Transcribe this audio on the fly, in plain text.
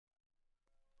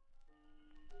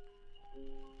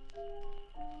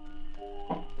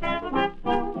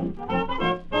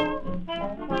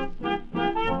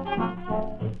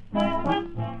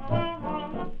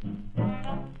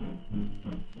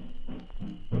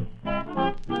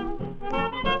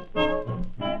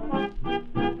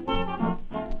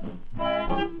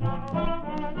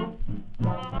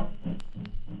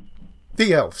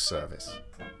The Elf Service.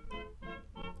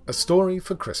 A Story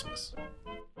for Christmas.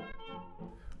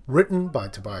 Written by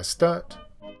Tobias Sturt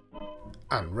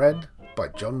and read by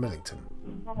John Millington.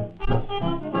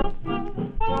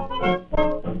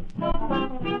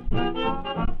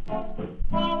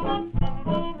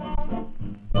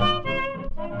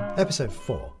 Episode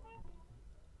 4.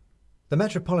 The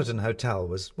Metropolitan Hotel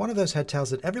was one of those hotels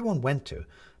that everyone went to,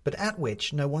 but at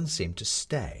which no one seemed to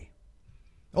stay.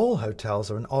 All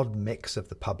hotels are an odd mix of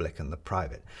the public and the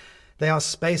private. They are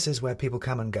spaces where people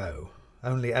come and go,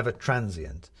 only ever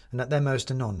transient, and at their most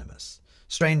anonymous.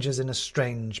 Strangers in a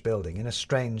strange building, in a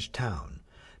strange town,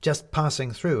 just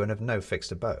passing through and of no fixed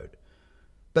abode.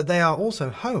 But they are also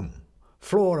home,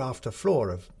 floor after floor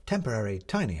of temporary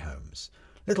tiny homes,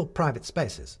 little private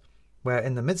spaces, where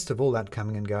in the midst of all that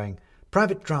coming and going,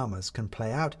 private dramas can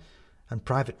play out and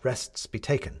private rests be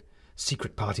taken,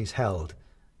 secret parties held,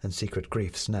 and secret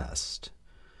griefs nursed.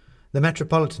 The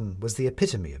Metropolitan was the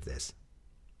epitome of this.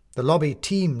 The lobby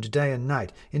teemed day and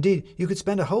night. Indeed, you could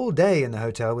spend a whole day in the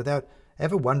hotel without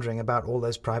ever wondering about all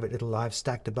those private little lives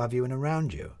stacked above you and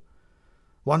around you.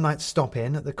 One might stop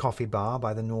in at the coffee bar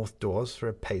by the north doors for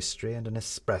a pastry and an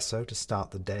espresso to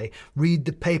start the day, read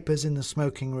the papers in the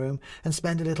smoking room, and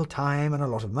spend a little time and a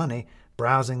lot of money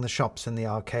browsing the shops in the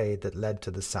arcade that led to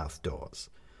the south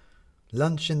doors.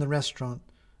 Lunch in the restaurant,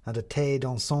 and a thé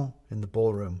dansant in the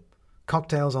ballroom,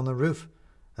 cocktails on the roof,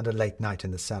 and a late night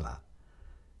in the cellar.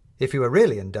 If you were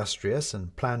really industrious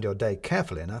and planned your day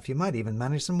carefully enough, you might even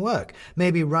manage some work,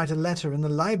 maybe write a letter in the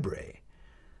library.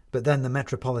 But then the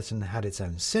Metropolitan had its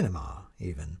own cinema,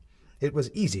 even. It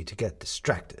was easy to get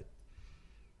distracted.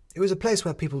 It was a place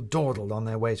where people dawdled on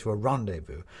their way to a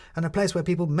rendezvous, and a place where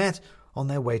people met on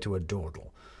their way to a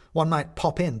dawdle. One might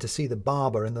pop in to see the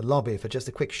barber in the lobby for just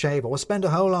a quick shave, or spend a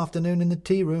whole afternoon in the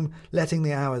tea room, letting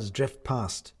the hours drift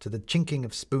past to the chinking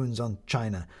of spoons on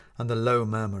china and the low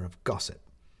murmur of gossip.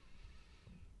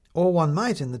 Or one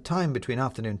might, in the time between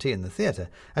afternoon tea and the theatre,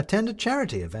 attend a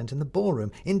charity event in the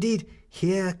ballroom. Indeed,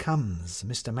 here comes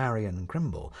Mr. Marion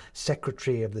Crimble,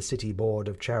 Secretary of the City Board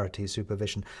of Charity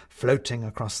Supervision, floating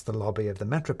across the lobby of the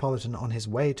Metropolitan on his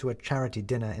way to a charity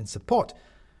dinner in support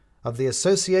of the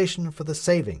Association for the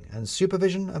Saving and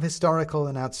Supervision of Historical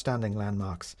and Outstanding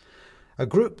Landmarks, a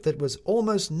group that was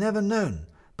almost never known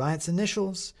by its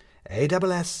initials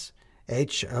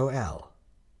ASSHOL,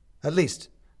 at least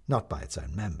not by its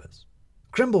own members.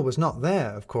 Crimble was not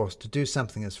there, of course, to do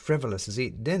something as frivolous as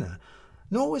eat dinner,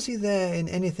 nor was he there in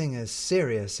anything as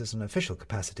serious as an official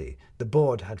capacity. The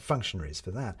board had functionaries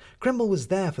for that. Crimble was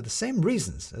there for the same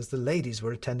reasons as the ladies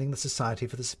were attending the Society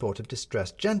for the Support of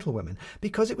Distressed Gentlewomen,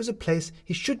 because it was a place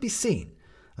he should be seen,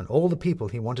 and all the people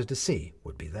he wanted to see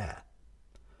would be there.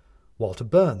 Walter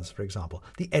Burns, for example,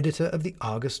 the editor of the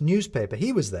Argus newspaper,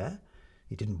 he was there.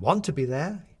 He didn't want to be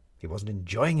there. He wasn't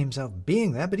enjoying himself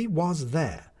being there, but he was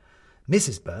there.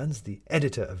 Mrs. Burns, the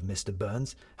editor of Mr.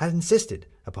 Burns, had insisted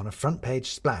upon a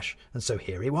front-page splash, and so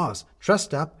here he was,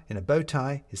 trussed up in a bow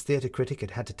tie his theatre critic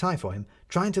had had to tie for him,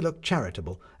 trying to look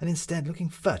charitable, and instead looking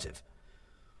furtive.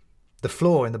 The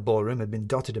floor in the ballroom had been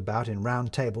dotted about in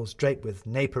round tables draped with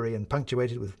napery and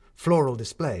punctuated with floral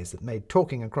displays that made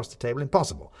talking across the table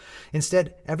impossible.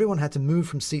 Instead, everyone had to move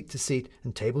from seat to seat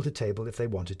and table to table if they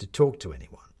wanted to talk to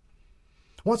anyone.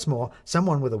 What's more,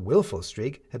 someone with a willful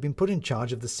streak had been put in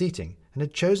charge of the seating and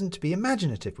had chosen to be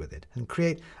imaginative with it and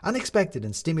create unexpected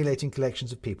and stimulating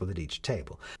collections of people at each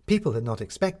table. People had not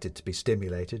expected to be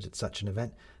stimulated at such an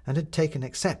event and had taken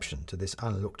exception to this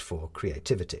unlooked-for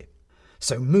creativity.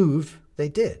 So move they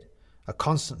did, a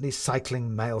constantly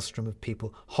cycling maelstrom of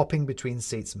people hopping between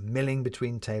seats, milling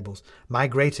between tables,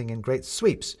 migrating in great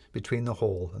sweeps between the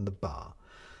hall and the bar.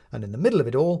 And in the middle of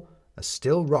it all, a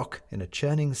still rock in a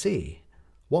churning sea,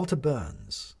 Walter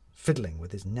Burns, fiddling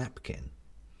with his napkin.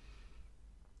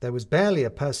 There was barely a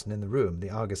person in the room the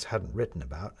Argus hadn't written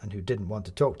about, and who didn't want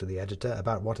to talk to the editor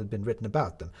about what had been written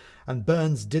about them, and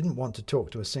Burns didn't want to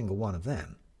talk to a single one of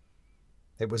them.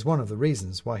 It was one of the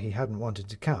reasons why he hadn't wanted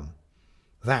to come.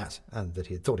 That, and that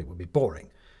he had thought it would be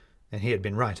boring, and he had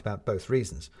been right about both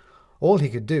reasons. All he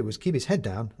could do was keep his head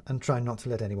down and try not to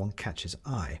let anyone catch his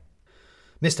eye.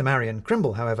 Mr. Marion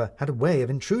Crimble, however, had a way of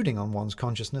intruding on one's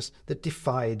consciousness that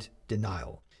defied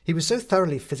denial. He was so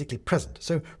thoroughly physically present,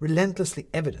 so relentlessly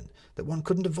evident, that one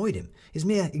couldn't avoid him. His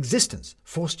mere existence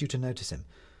forced you to notice him.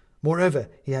 Moreover,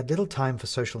 he had little time for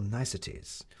social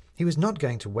niceties. He was not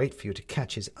going to wait for you to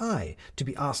catch his eye, to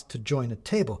be asked to join a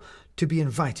table, to be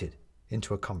invited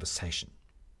into a conversation.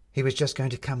 He was just going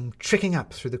to come tricking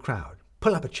up through the crowd,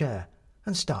 pull up a chair,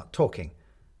 and start talking,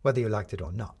 whether you liked it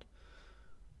or not.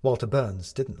 Walter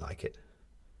Burns didn't like it.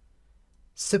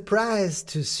 "Surprised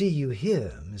to see you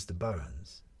here, Mr.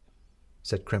 Burns,"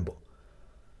 said Crimble.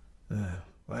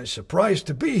 I'm surprised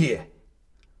to be here,"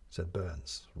 said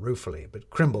Burns, ruefully,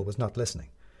 but Crimble was not listening.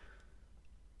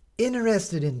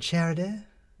 "Interested in charity?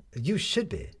 You should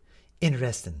be.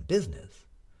 Interested in business."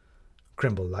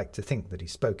 Crimble liked to think that he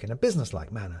spoke in a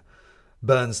business-like manner.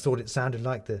 Burns thought it sounded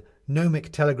like the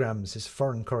gnomic telegrams his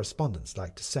foreign correspondents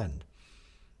liked to send.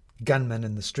 Gunmen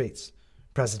in the streets,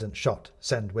 president shot,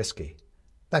 send whiskey,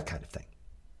 that kind of thing.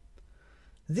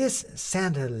 "This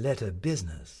Santa letter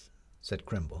business," said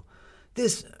Crimble,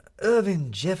 "this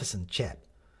Irving Jefferson chap,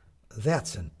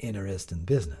 that's an interesting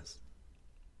business."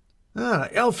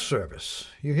 Elf service.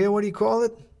 You hear what he called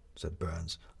it?" said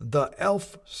Burns. "The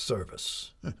elf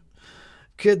service.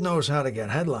 Kid knows how to get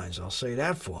headlines, I'll say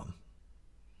that for him."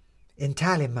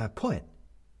 "Entirely my point,"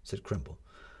 said Crimble.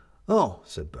 "Oh,"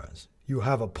 said Burns. "You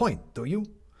have a point, do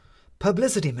you?"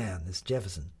 "Publicity man, this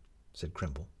Jefferson," said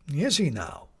Crimble. "Is he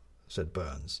now?" said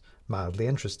Burns, mildly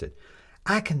interested.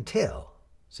 "I can tell,"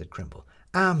 said Crimble.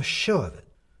 "I'm sure of it."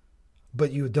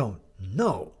 "But you don't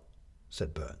know,"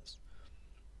 said Burns.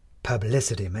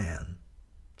 "Publicity man,"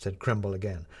 said Crimble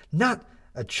again. "Not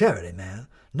a charity man.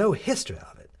 No history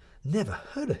of it. Never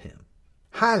heard of him.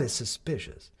 Highly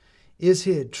suspicious. Is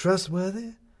he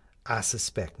trustworthy? I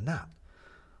suspect not.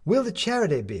 Will the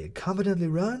charity be competently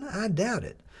run? I doubt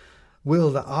it.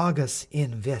 Will the Argus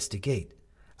investigate?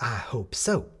 I hope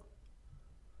so."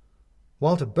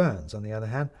 Walter Burns, on the other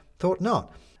hand, thought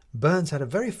not. Burns had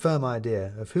a very firm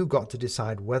idea of who got to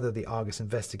decide whether the Argus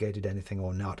investigated anything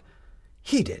or not.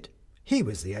 He did. He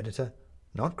was the editor,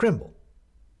 not Crimble.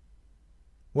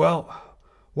 "Well,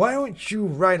 why don't you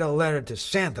write a letter to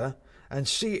Santa and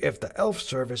see if the elf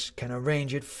service can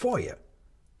arrange it for you?"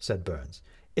 said Burns.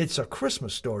 "It's a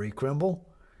Christmas story, Crimble.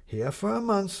 Here for a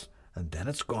month, and then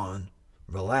it's gone.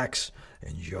 Relax,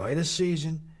 enjoy the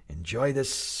season, enjoy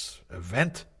this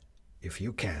event, if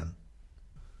you can."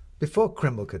 Before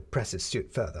Crimble could press his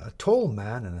suit further, a tall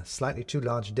man in a slightly too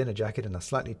large dinner jacket and a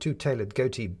slightly too tailored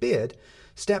goatee beard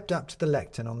stepped up to the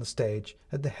lectern on the stage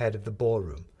at the head of the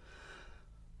ballroom.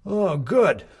 "Oh,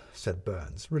 good," said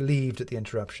Burns, relieved at the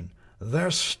interruption.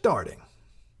 "They're starting."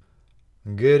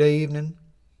 "Good evening,"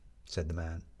 said the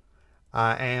man.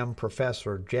 "I am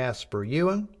Professor Jasper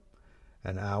Ewing,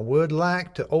 and I would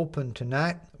like to open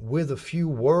tonight with a few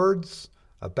words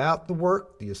about the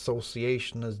work the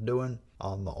association is doing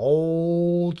on the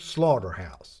old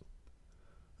slaughterhouse."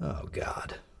 "Oh,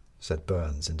 God," said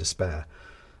Burns in despair.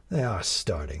 "They are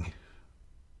starting."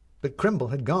 But Crimble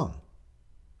had gone.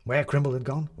 Where Crimble had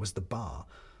gone was the bar.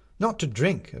 Not to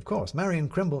drink, of course. Marion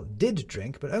Crimble did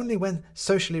drink, but only when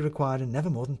socially required and never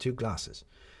more than 2 glasses.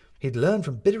 He'd learned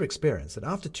from bitter experience that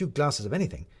after 2 glasses of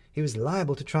anything, he was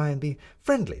liable to try and be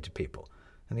friendly to people,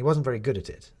 and he wasn't very good at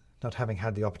it, not having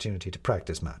had the opportunity to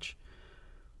practice much.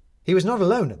 He was not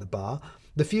alone at the bar.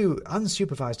 The few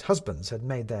unsupervised husbands had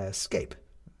made their escape,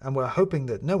 and were hoping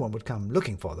that no one would come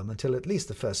looking for them until at least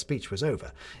the first speech was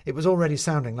over. It was already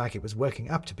sounding like it was working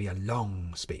up to be a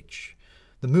long speech.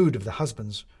 The mood of the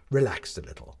husbands relaxed a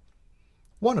little.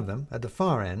 One of them, at the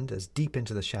far end, as deep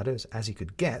into the shadows as he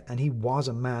could get, and he was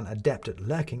a man adept at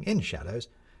lurking in shadows,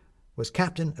 was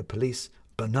Captain of Police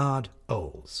Bernard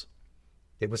Owles.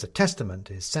 It was a testament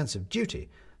to his sense of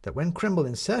duty that when Crimble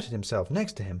inserted himself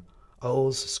next to him,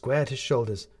 Owles squared his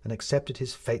shoulders and accepted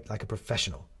his fate like a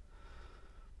professional.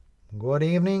 "Good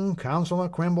evening, Councillor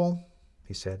Crimble,"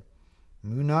 he said.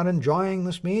 "You not enjoying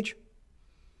the speech?"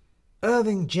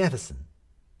 "Irving Jefferson,"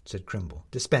 said Crimble,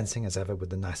 dispensing as ever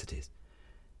with the niceties.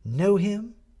 "Know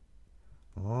him?"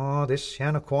 "Oh, this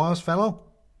Yanacquas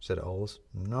fellow?" said Owles.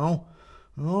 No,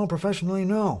 professionally,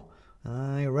 no.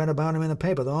 I read about him in the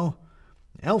paper, though.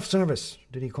 Elf service,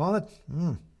 did he call it?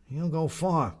 He'll go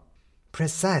far."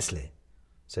 "Precisely,"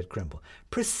 said Crimble.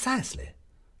 "Precisely.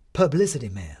 Publicity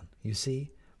man, you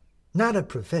see. Not a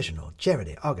professional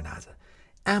charity organizer.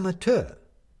 Amateur,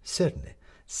 certainly.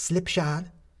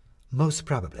 Slipshod, most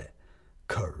probably.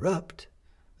 Corrupt,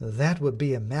 that would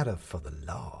be a matter for the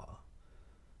law."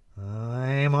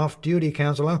 "I'm off duty,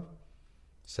 Councillor,"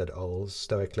 said Owles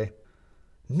stoically.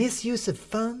 "Misuse of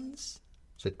funds,"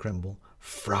 said Crimble.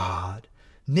 "Fraud,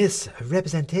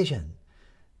 misrepresentation,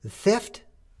 theft."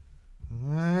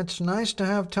 "It's nice to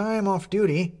have time off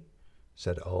duty,"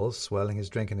 said Owles, swirling his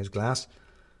drink in his glass.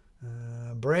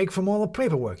 Break from all the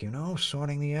paperwork,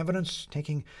 sorting the evidence,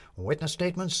 taking witness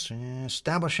statements,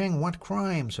 establishing what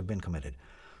crimes have been committed.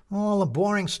 All the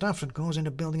boring stuff that goes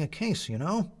into building a case,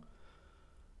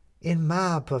 "In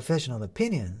my professional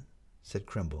opinion," said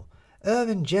Crimble,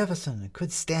 "Irving Jefferson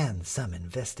could stand some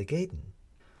investigating."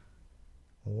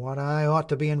 "What I ought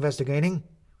to be investigating?"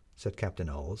 said Captain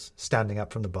Oles, standing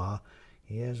up from the bar.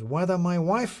 "Here's Weather, my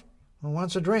wife, who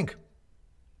wants a drink."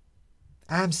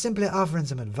 "I'm simply offering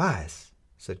some advice,"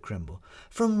 said Crimble,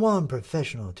 "from one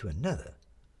professional to another."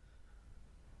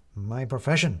 "My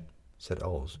profession," said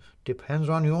Oles, "depends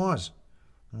on yours.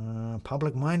 A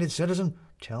public-minded citizen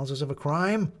tells us of a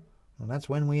crime, well, that's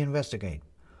when we investigate.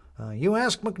 You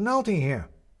ask McNulty here."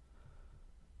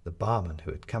 The barman,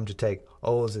 who had come to take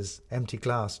Oles's empty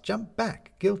glass, jumped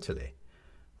back guiltily.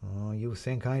 "Oh, you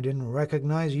think I didn't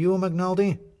recognize you,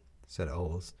 McNulty?" said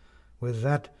Oles. "With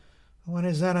that, what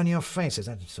is that on your face? Is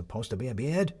that supposed to be a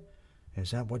beard?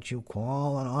 Is that what you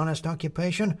call an honest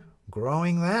occupation?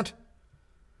 Growing that?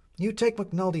 You take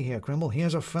McNulty here, Crimble.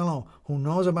 Here's a fellow who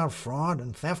knows about fraud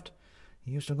and theft.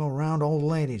 He used to go round old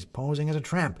ladies, posing as a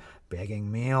tramp,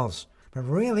 begging meals, but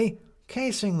really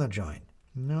casing the joint.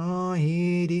 No,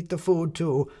 he'd eat the food,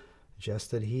 too,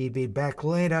 just that he'd be back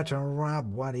later to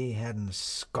rob what he hadn't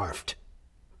scarfed."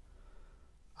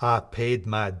 "I paid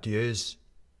my dues,"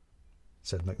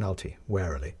 said McNulty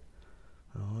warily.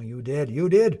 "Oh, you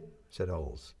did, said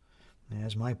Oles.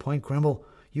 "There's my point, Crimble.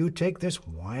 You take this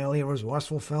wily,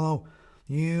 resourceful fellow.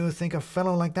 You think a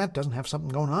fellow like that doesn't have something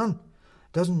going on?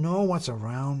 Doesn't know what's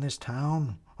around this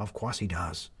town? Of course he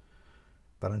does.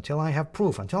 But until I have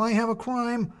proof, until I have a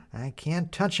crime, I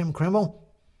can't touch him, Crimble.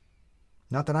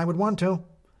 Not that I would want to.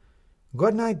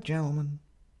 Good night, gentlemen."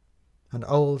 And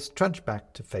Oles trudged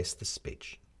back to face the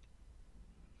speech.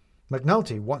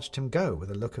 McNulty watched him go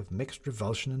with a look of mixed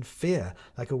revulsion and fear,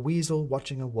 like a weasel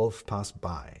watching a wolf pass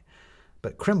by.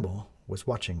 But Crimble was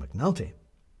watching McNulty.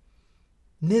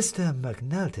 "Mr.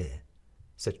 McNulty,"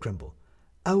 said Crimble,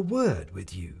 "a word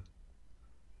with you."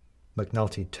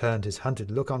 McNulty turned his hunted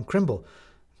look on Crimble.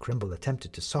 Crimble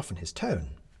attempted to soften his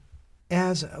tone.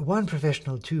 "As one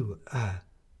professional to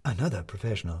another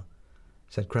professional,"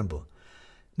 said Crimble.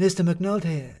 "Mr.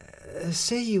 McNulty,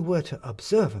 say you were to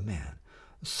observe a man,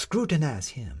 scrutinize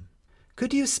him.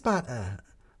 Could you spot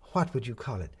what would you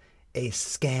call it, a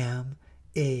scam,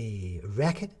 a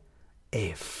racket,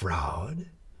 a fraud?"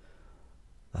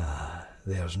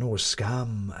 "There's no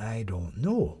scam I don't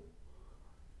know,"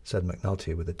 said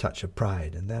McNulty with a touch of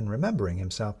pride, and then, remembering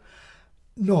himself,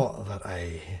 "Not that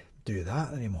I do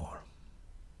that any more."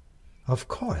 "Of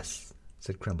course,"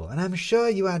 said Crimble, "and I'm sure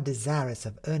you are desirous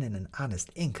of earning an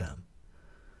honest income."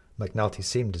 McNulty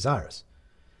seemed desirous.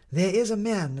 "There is a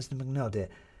man, Mr. McNulty,"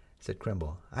 said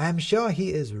Crimble. "I am sure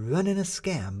he is running a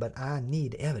scam, but I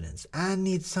need evidence. I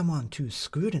need someone to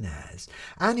scrutinize.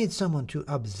 I need someone to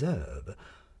observe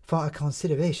for a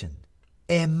consideration,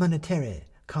 a monetary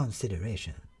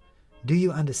consideration. Do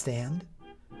you understand?"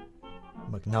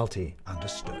 McNulty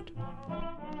understood.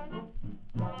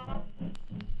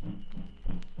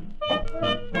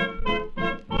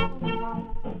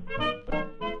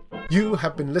 You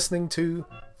have been listening to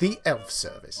The Elf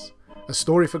Service, a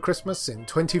story for Christmas in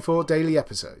 24 daily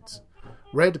episodes.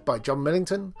 Read by John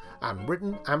Millington and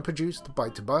written and produced by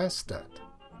Tobias Sturt.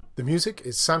 The music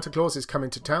is Santa Claus is Coming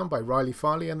to Town by Riley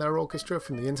Farley and their orchestra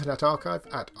from the Internet Archive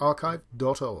at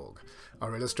archive.org.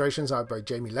 Our illustrations are by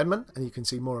Jamie Ledman, and you can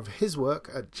see more of his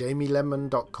work at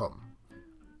jamieledman.com.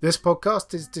 This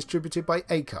podcast is distributed by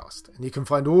Acast, and you can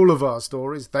find all of our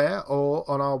stories there or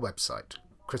on our website,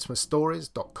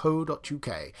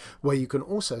 christmasstories.co.uk, where you can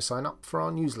also sign up for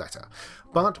our newsletter.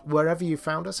 But wherever you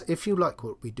found us, if you like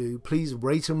what we do, please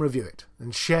rate and review it,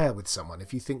 and share with someone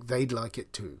if you think they'd like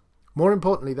it too. More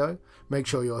importantly, though, make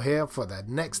sure you're here for the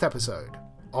next episode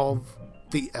of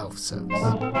The Elf Service.